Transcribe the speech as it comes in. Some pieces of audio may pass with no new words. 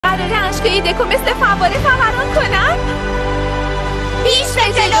توی ایدکو مثل فواره فوران کنن؟ پیش به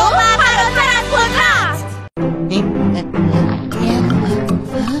جلو و فراتر از قدرت.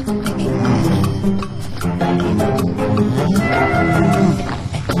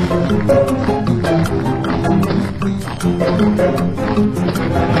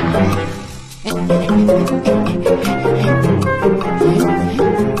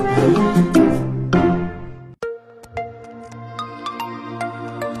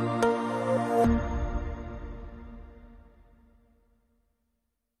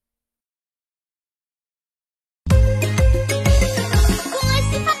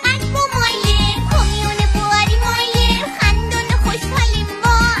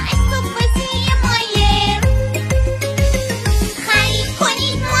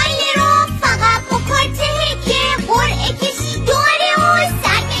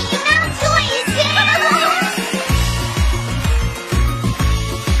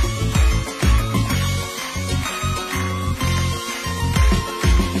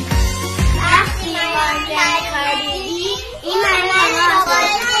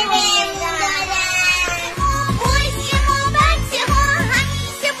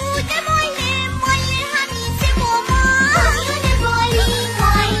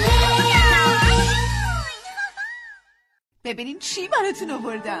 ببینین چی براتون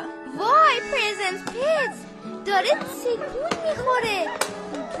آوردم. وای پرزنت پیتز داره تکون میخوره.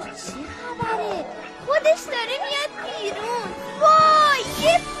 چه خبره؟ خودش داره میاد بیرون. وای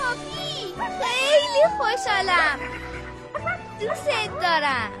یه پاپی. خیلی خوشحالم. دوست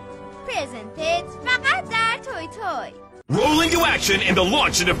دارم. پرزنت پیتز فقط در توی توی. Roll into action in the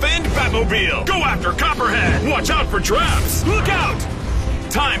Launch and Defend Batmobile. Go after Copperhead. Watch out for traps. Look out.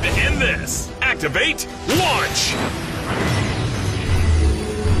 Time to end this. Activate. Launch.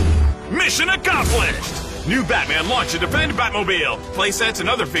 Mission accomplished! New Batman Launch and Defend Batmobile. Playsets and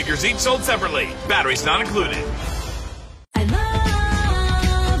other figures each sold separately. Batteries not included. I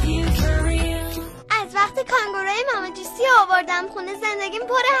love you for real. از وقت کانگوروی ماما جوسی آوردم خونه زندگیم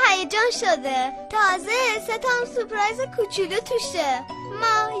پر هیجان شده. تازه 3 تا هم سورپرایز کوچولو توشه.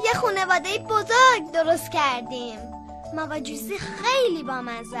 ما یه خانواده بزرگ درست کردیم. ماما جوسی خیلی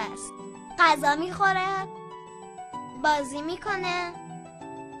بامزه است. غذا میخوره، بازی میکنه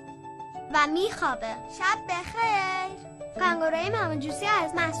و میخوابه. شب بخیر. کانگوروی ماما جوسی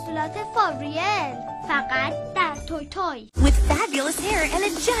از محصولات فاوریل فقط در توی توی. With fabulous hair and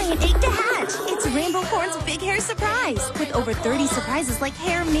a giant egg to hatch, it's Rainbow Corn's Big Hair Surprise. With over 30 surprises like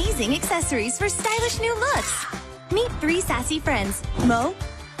hair amazing accessories for stylish new looks. Meet 3 sassy friends, Mo,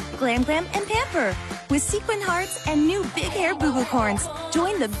 Glam Glam, and Pamper. With sequin hearts and new Big Hair Boo Boo Corns.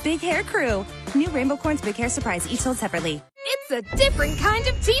 Join the Big Hair crew. New Rainbow Corn's Big Hair Surprise, each sold separately. It's a different kind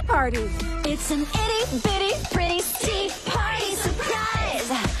of tea party. It's an itty bitty pretty tea party surprise.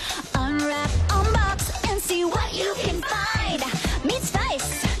 Unwrap, unbox, and see what you can find. Meet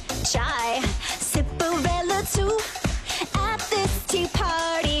spice, chai, sipperella too. At this tea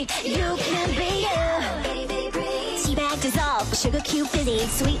party, you can be you. Tea bag dissolve, sugar cube fizzy,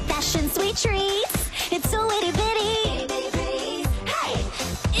 sweet fashion, sweet treats. It's so itty bitty. Hey,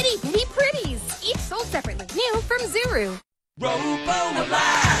 Itty bitty pretties, each sold separately. New from Zuru. Robo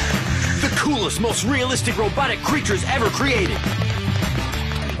Alive! The coolest, most realistic robotic creatures ever created.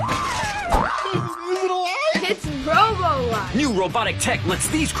 It's Robo-Alive. New robotic tech lets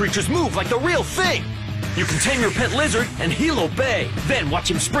these creatures move like the real thing. You can tame your pet lizard and he'll obey. Then watch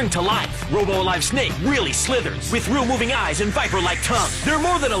him spring to life. Robo-Alive Snake really slithers with real moving eyes and viper-like tongue. They're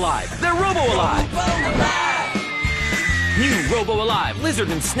more than alive. They're Robo-Alive. Robo-Alive. New Robo-Alive Lizard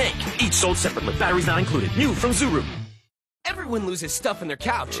and Snake. Each sold separately. Batteries not included. New from Zuru. Everyone loses stuff in their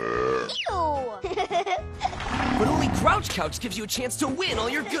couch. Ew. But only Grouch Couch gives you a chance to win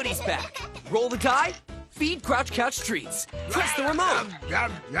all your goodies back. Roll the die, feed Grouch Couch treats. Press the remote.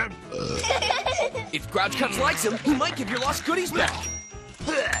 If Grouch Couch likes him, he might give your lost goodies back.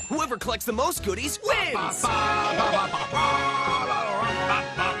 Whoever collects the most goodies wins!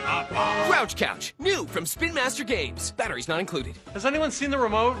 Grouch Couch, new from Spin Master Games. Batteries not included. Has anyone seen the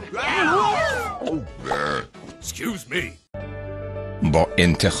remote? Excuse me. با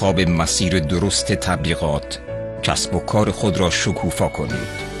انتخاب مسیر درست تبلیغات کسب و کار خود را شکوفا کنید.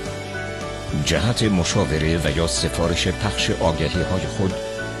 جهت مشاوره و یا سفارش پخش آگهی‌های خود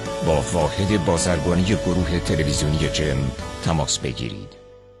با واحد بازرگانی گروه تلویزیونی جم تماس بگیرید.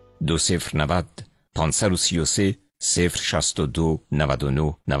 2090 533 062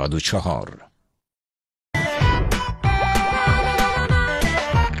 99 94